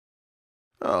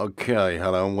Okay,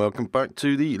 hello and welcome back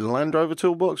to the Land Rover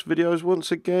Toolbox videos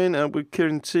once again, and we're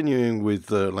continuing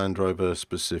with Land Rover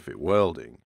specific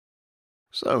welding.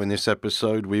 So in this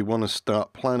episode we want to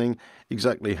start planning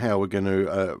exactly how we're going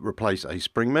to replace a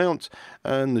spring mount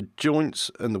and the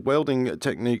joints and the welding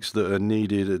techniques that are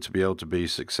needed to be able to be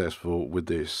successful with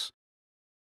this.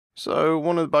 So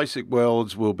one of the basic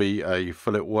welds will be a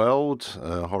fillet weld,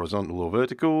 horizontal or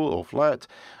vertical or flat,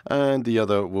 and the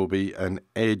other will be an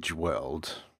edge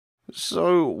weld.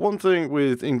 So one thing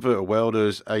with inverter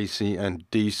welders, AC and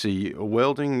DC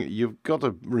welding, you've got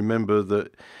to remember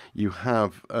that you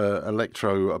have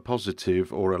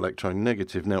electropositive or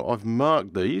electronegative. Now I've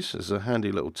marked these as a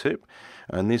handy little tip,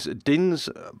 and this DINS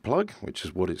plug, which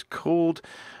is what it's called,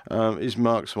 is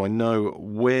marked so I know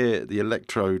where the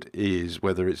electrode is,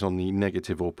 whether it's on the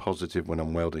negative or positive when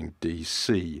I'm welding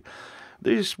DC.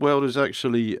 This welder is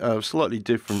actually slightly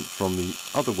different from the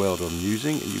other welder I'm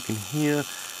using. You can hear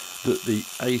that the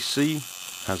AC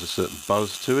has a certain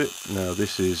buzz to it. Now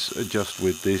this is just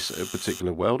with this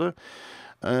particular welder,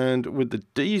 and with the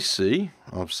DC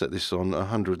I've set this on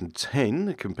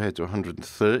 110 compared to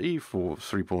 130 for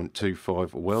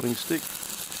 3.25 welding stick,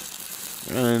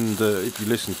 and if you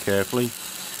listen carefully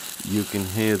you can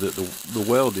hear that the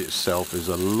weld itself is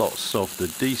a lot softer.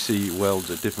 DC welds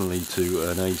are differently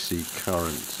to an AC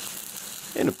current.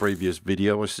 In a previous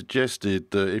video I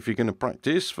suggested that if you're going to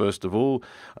practice, first of all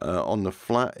on the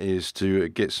flat, is to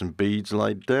get some beads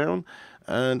laid down,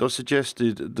 and I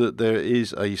suggested that there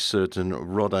is a certain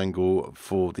rod angle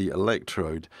for the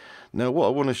electrode. Now what I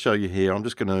want to show you here, I'm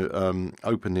just going to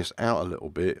open this out a little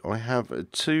bit. I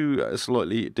have two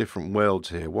slightly different welds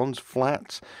here. One's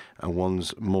flat and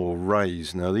one's more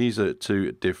raised. Now these are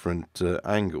two different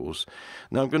angles.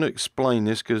 Now I'm going to explain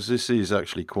this because this is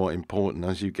actually quite important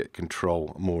as you get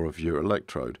control more of your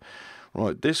electrode.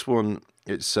 Right, this one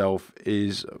itself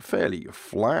is fairly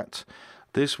flat.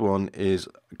 This one is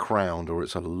crowned, or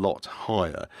it's a lot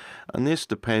higher, and this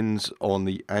depends on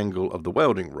the angle of the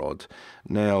welding rod.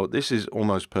 Now this is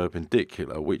almost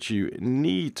perpendicular, which you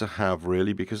need to have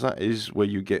really, because that is where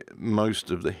you get most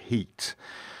of the heat.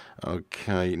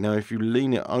 Okay, now if you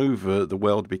lean it over, the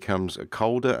weld becomes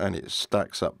colder and it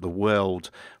stacks up the weld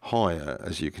higher,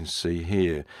 as you can see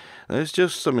here. Now, it's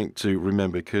just something to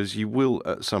remember because you will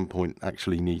at some point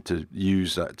actually need to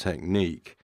use that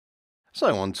technique.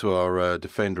 So on to our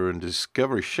Defender and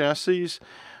Discovery chassis.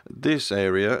 This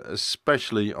area,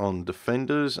 especially on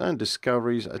Defenders and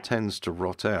Discoveries, tends to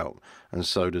rot out, and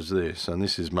so does this. And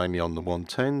this is mainly on the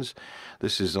 110s.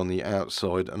 This is on the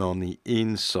outside and on the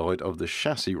inside of the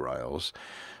chassis rails.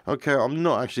 Okay, I'm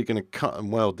not actually going to cut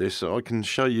and weld this, so I can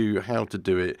show you how to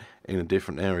do it in a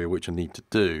different area, which I need to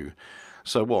do.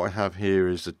 So what I have here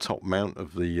is the top mount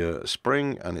of the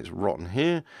spring, and it's rotten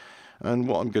here. And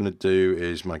what I'm going to do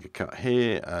is make a cut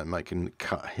here and make a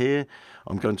cut here.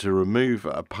 I'm going to remove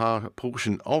a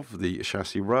portion of the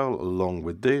chassis rail along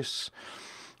with this.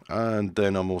 And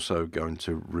then I'm also going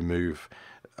to remove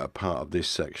a part of this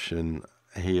section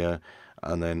here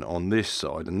and then on this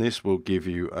side. And this will give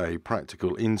you a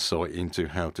practical insight into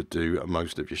how to do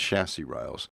most of your chassis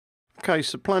rails. Okay,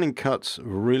 so planning cuts are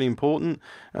really important.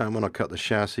 When I cut the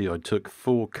chassis, I took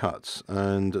 4 cuts,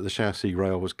 and the chassis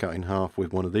rail was cut in half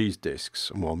with one of these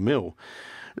discs, 1 mil.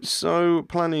 So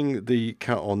planning the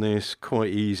cut on this,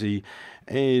 quite easy,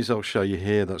 is I'll show you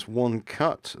here. That's 1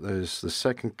 cut. There's the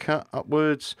second cut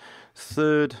upwards,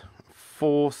 third,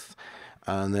 fourth,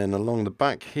 and then along the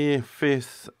back here,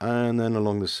 5th, and then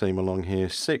along the seam along here,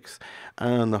 6th,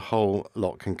 and the whole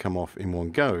lot can come off in one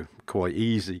go. Quite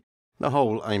easy. The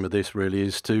whole aim of this really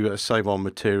is to save on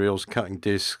materials, cutting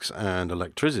discs and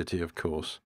electricity, of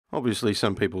course. Obviously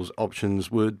some people's options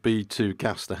would be to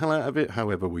gas the hell out of it.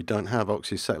 However, we don't have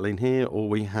oxyacetylene here, or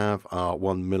we have our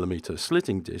 1mm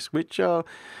slitting disc, which are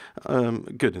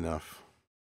good enough.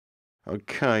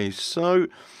 Okay, so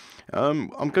I'm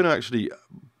going to actually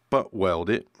butt weld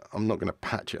it. I'm not going to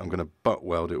patch it, I'm going to butt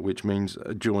weld it, which means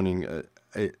joining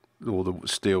it or the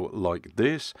steel like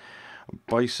this.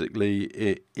 Basically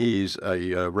it is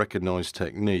a recognized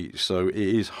technique, so it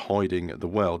is hiding the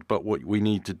weld, but what we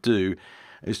need to do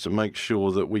is to make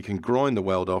sure that we can grind the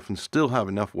weld off and still have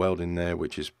enough weld in there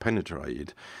which is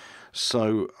penetrated.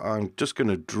 So I'm just going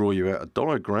to draw you out a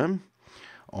diagram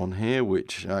on here,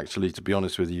 which actually, to be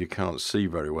honest with you can't see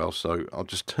very well, so I'll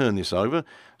just turn this over,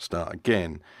 start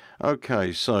again.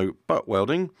 Okay, so butt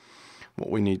welding, what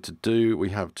we need to do,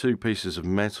 we have 2 pieces of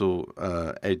metal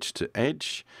edge to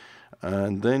edge.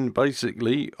 And then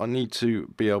basically I need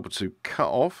to be able to cut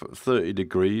off 30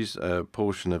 degrees a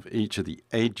portion of each of the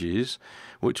edges,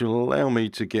 which will allow me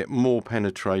to get more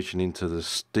penetration into the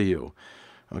steel.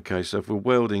 Okay, so if we're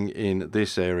welding in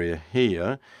this area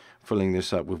here, filling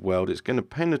this up with weld, it's going to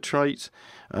penetrate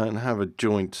and have a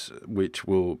joint which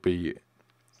will be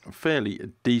fairly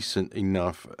decent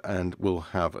enough and will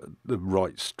have the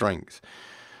right strength.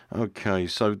 Okay,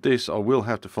 so this I will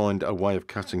have to find a way of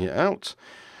cutting it out.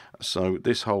 So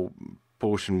this whole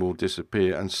portion will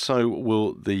disappear, and so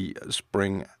will the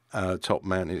spring top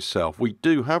mount itself. We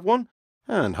do have one,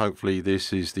 and hopefully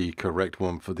this is the correct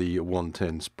one for the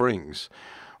 110 springs.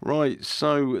 Right,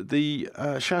 so the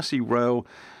chassis rail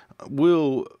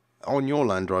will, on your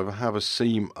Land Rover, have a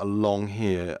seam along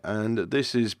here, and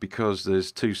this is because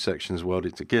there's two sections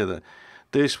welded together.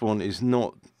 This one is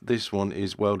not. This one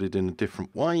is welded in a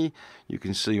different way. You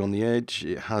can see on the edge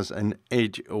it has an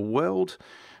edge weld,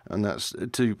 and that's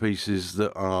two pieces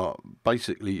that are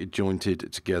basically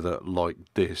jointed together like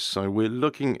this. So we're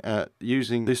looking at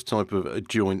using this type of a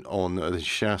joint on the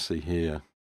chassis here.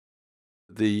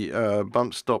 The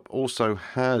bump stop also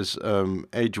has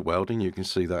edge welding. You can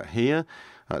see that here.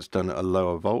 That's done at a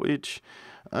lower voltage.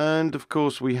 And of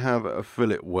course we have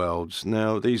fillet welds.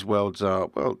 Now these welds are,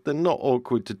 well, they're not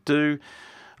awkward to do.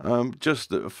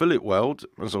 Just a fillet weld,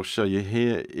 as I'll show you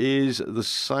here, is the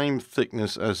same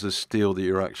thickness as the steel that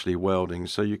you're actually welding.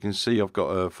 So you can see I've got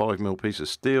a 5mm piece of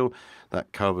steel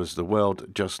that covers the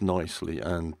weld just nicely,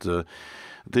 and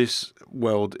this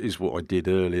weld is what I did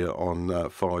earlier on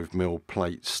 5mm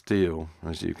plate steel,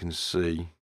 as you can see.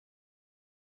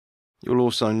 You'll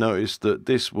also notice that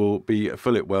this will be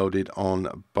fillet welded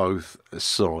on both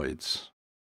sides.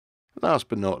 Last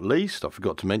but not least, I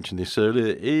forgot to mention this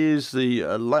earlier, is the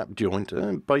lap joint.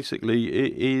 And basically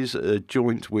it is a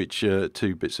joint which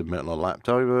two bits of metal are lapped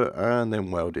over and then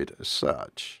welded as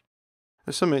such.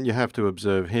 There's something you have to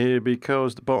observe here,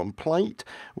 because the bottom plate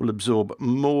will absorb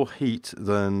more heat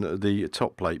than the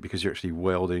top plate, because you're actually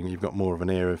welding, you've got more of an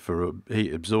area for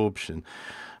heat absorption.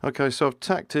 Okay, so I've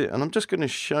tacked it, and I'm just going to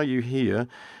show you here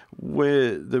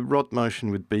where the rod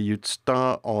motion would be. You'd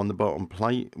start on the bottom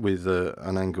plate with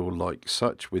an angle like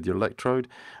such with your electrode,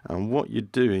 and what you're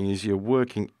doing is you're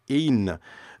working in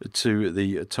to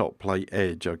the top plate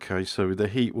edge. Okay, so the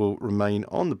heat will remain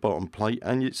on the bottom plate,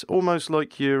 and it's almost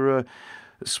like you're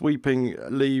sweeping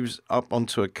leaves up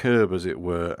onto a curb, as it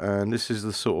were, and this is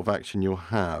the sort of action you'll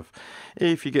have.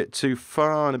 If you get too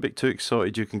far and a bit too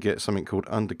excited, you can get something called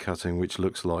undercutting, which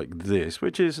looks like this,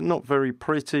 which is not very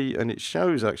pretty, and it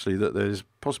shows actually that there's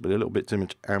possibly a little bit too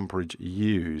much amperage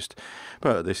used,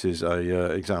 but this is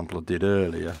a example I did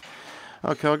earlier.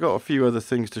 Okay, I've got a few other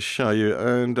things to show you,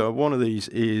 and one of these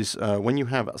is when you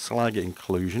have a slag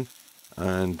inclusion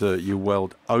and you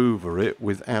weld over it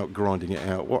without grinding it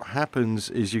out, what happens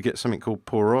is you get something called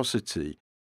porosity.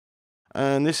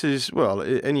 And this is, well,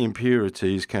 any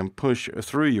impurities can push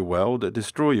through your weld,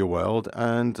 destroy your weld,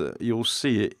 and you'll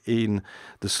see it in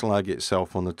the slag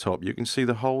itself on the top. You can see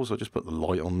the holes. I'll just put the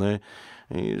light on there.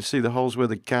 And you see the holes where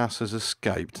the gas has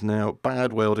escaped. Now,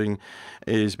 bad welding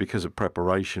is because of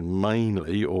preparation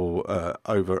mainly, or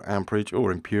over amperage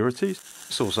or impurities.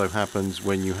 This also happens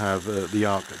when you have the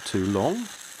arc too long.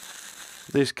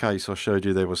 This case I showed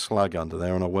you there was slag under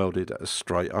there, and I welded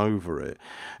straight over it.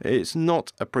 It's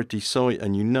not a pretty sight,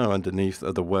 and you know underneath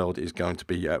the weld is going to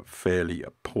be fairly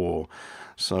poor.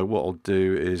 So what I'll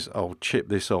do is I'll chip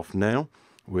this off now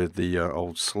with the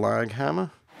old slag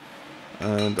hammer,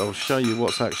 and I'll show you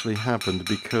what's actually happened,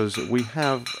 because we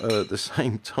have the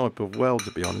same type of weld,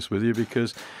 to be honest with you,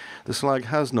 because the slag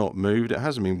has not moved, it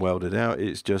hasn't been welded out,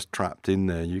 it's just trapped in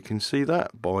there. You can see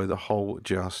that by the hole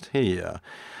just here.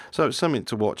 So it's something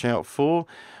to watch out for,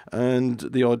 and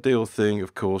the ideal thing,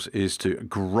 of course, is to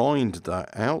grind that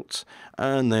out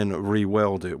and then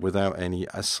re-weld it without any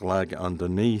slag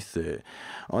underneath it.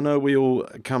 I know we all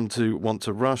come to want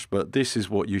to rush, but this is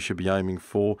what you should be aiming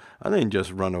for, and then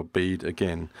just run or bead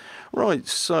again. Right,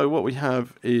 so what we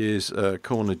have is a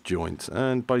corner joint,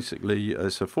 and basically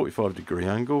it's a 45-degree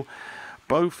angle.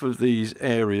 Both of these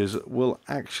areas will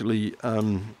actually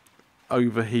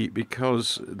overheat,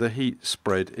 because the heat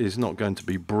spread is not going to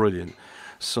be brilliant.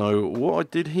 So what I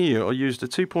did here, I used a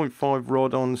 2.5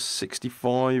 rod on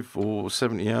 65 or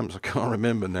 70 amps, I can't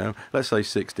remember now, let's say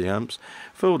 60 amps,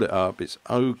 filled it up. It's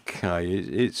okay,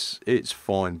 it's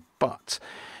fine, but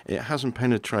it hasn't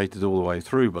penetrated all the way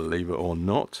through, believe it or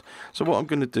not. So what I'm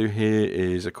going to do here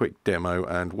is a quick demo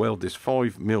and weld this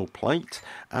 5mm plate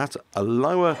at a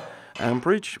lower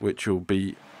amperage, which will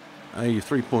be a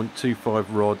 3.25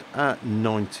 rod at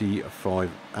 95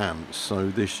 amps. So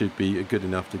this should be good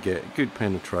enough to get good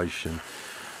penetration.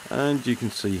 And you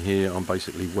can see here I'm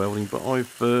basically welding, but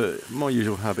my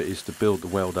usual habit is to build the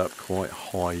weld up quite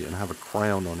high and have a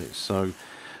crown on it. So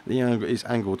the angle is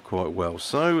angled quite well.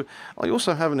 So I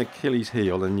also have an Achilles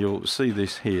heel, and you'll see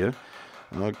this here.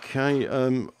 Okay,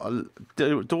 I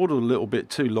dawdled a little bit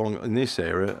too long in this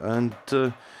area, and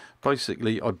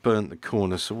basically I burnt the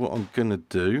corner. So what I'm going to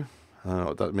do,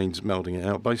 that means melding it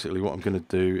out. Basically what I'm going to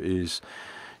do is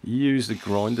use the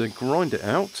grinder, grind it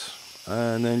out,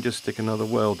 and then just stick another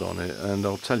weld on it. And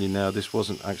I'll tell you now, this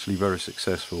wasn't actually very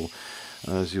successful,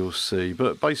 as you'll see.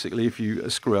 But basically, if you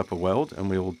screw up a weld, and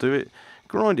we all do it,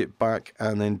 grind it back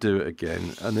and then do it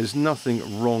again. And there's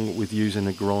nothing wrong with using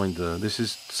a grinder. This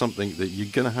is something that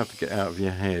you're going to have to get out of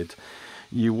your head.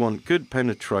 You want good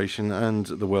penetration and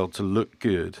the weld to look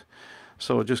good.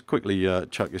 So I'll just quickly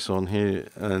chuck this on here,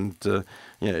 and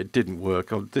yeah, it didn't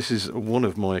work. This is one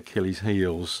of my Achilles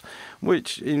heels,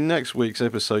 which in next week's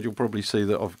episode you'll probably see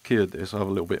that I've cured this. I'll have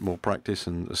a little bit more practice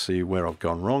and see where I've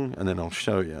gone wrong, and then I'll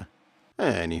show you.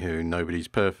 Anywho, nobody's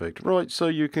perfect. Right, so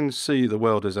you can see the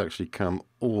weld has actually come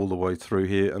all the way through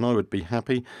here, and I would be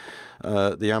happy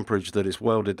the amperage that it's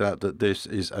welded at, that this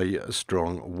is a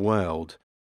strong weld.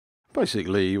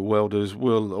 Basically, welders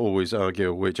will always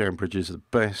argue which amperage is the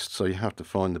best, so you have to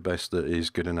find the best that is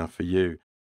good enough for you.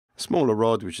 Smaller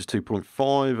rod, which is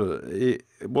 2.5, it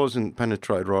wasn't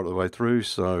penetrated right the way through,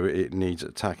 so it needs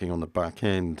tacking on the back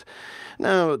end.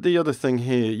 Now, the other thing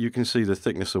here, you can see the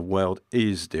thickness of weld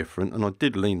is different, and I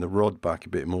did lean the rod back a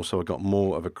bit more, so I got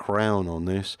more of a crown on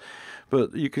this.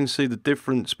 But you can see the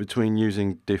difference between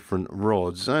using different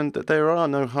rods, and there are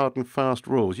no hard and fast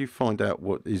rules. You find out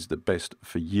what is the best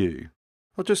for you.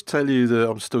 I'll just tell you that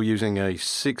I'm still using a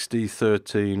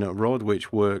 6013 rod,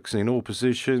 which works in all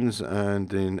positions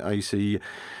and in AC,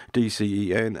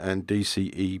 DCEN and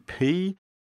DCEP.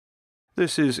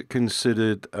 This is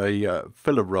considered a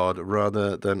filler rod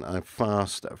rather than a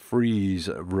fast freeze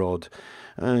rod.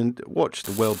 And watch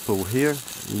the weld pool here.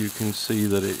 You can see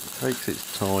that it takes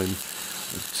its time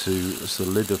to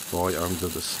solidify under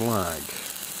the slag.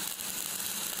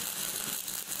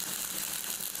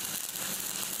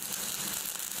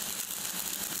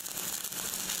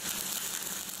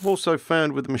 I've also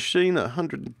found with the machine at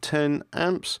 110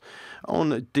 amps on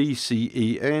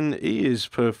DCEN, it is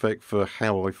perfect for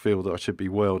how I feel that I should be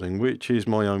welding, which is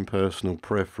my own personal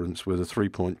preference with a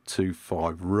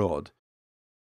 3.25 rod.